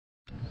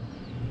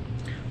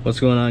What's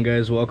going on,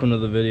 guys? Welcome to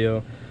the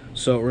video.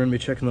 So we're gonna be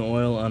checking the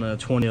oil on a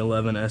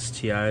 2011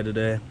 STI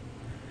today,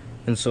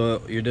 and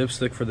so your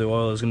dipstick for the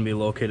oil is gonna be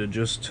located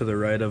just to the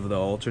right of the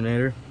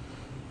alternator,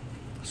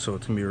 so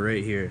it's gonna be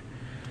right here.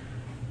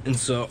 And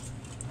so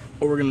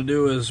what we're gonna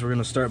do is we're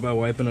gonna start by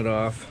wiping it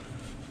off,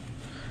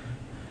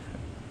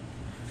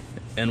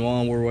 and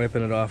while we're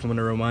wiping it off, I'm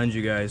gonna remind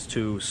you guys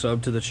to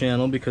sub to the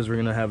channel because we're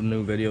gonna have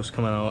new videos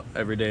coming out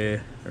every day,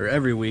 or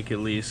every week at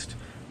least.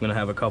 I'm gonna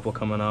have a couple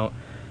coming out.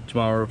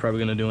 Tomorrow we're probably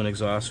going to do an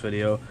exhaust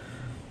video.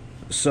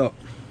 So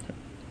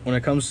when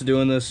it comes to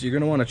doing this, you're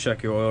going to want to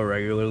check your oil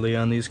regularly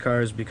on these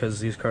cars because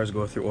these cars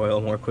go through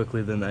oil more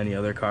quickly than any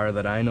other car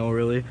that I know,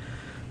 really.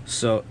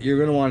 So you're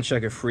going to want to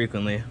check it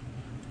frequently,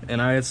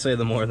 and I'd say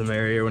the more the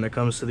merrier when it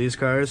comes to these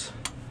cars.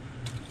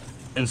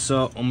 And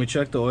so when we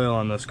check the oil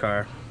on this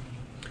car,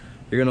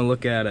 you're going to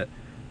look at it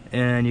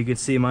and you can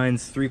see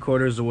mine's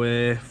 3/4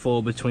 away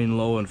full between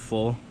low and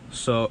full.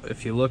 So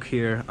if you look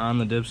here on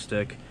the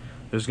dipstick,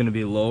 there's going to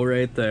be low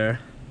right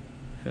there,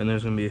 and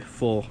there's going to be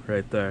full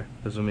right there.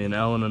 There's going to be an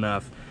L and an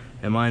F,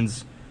 and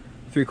mine's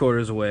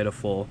 3/4 away to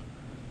full.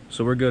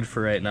 So we're good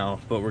for right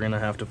now, but we're going to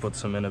have to put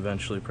some in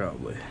eventually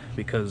probably,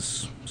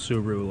 because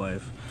Subaru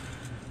life.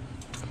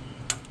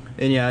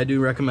 And yeah, I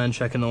do recommend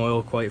checking the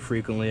oil quite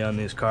frequently on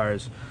these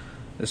cars,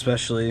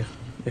 especially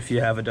if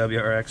you have a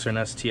WRX or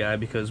an STI,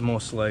 because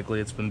most likely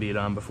it's been beat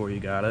on before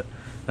you got it.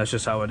 That's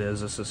just how it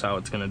is. This is how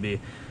it's going to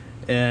be.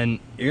 And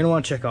you're going to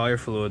want to check all your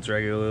fluids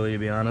regularly, to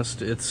be honest.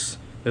 There's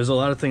a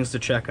lot of things to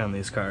check on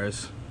these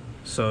cars.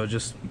 So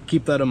just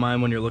keep that in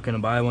mind when you're looking to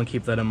buy one.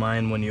 Keep that in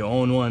mind when you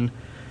own one.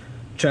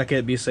 Check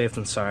it, be safe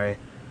than sorry.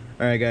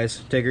 Alright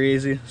guys, take her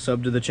easy.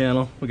 Sub to the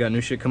channel. We got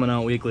new shit coming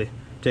out weekly.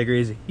 Take her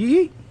easy.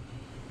 Yee!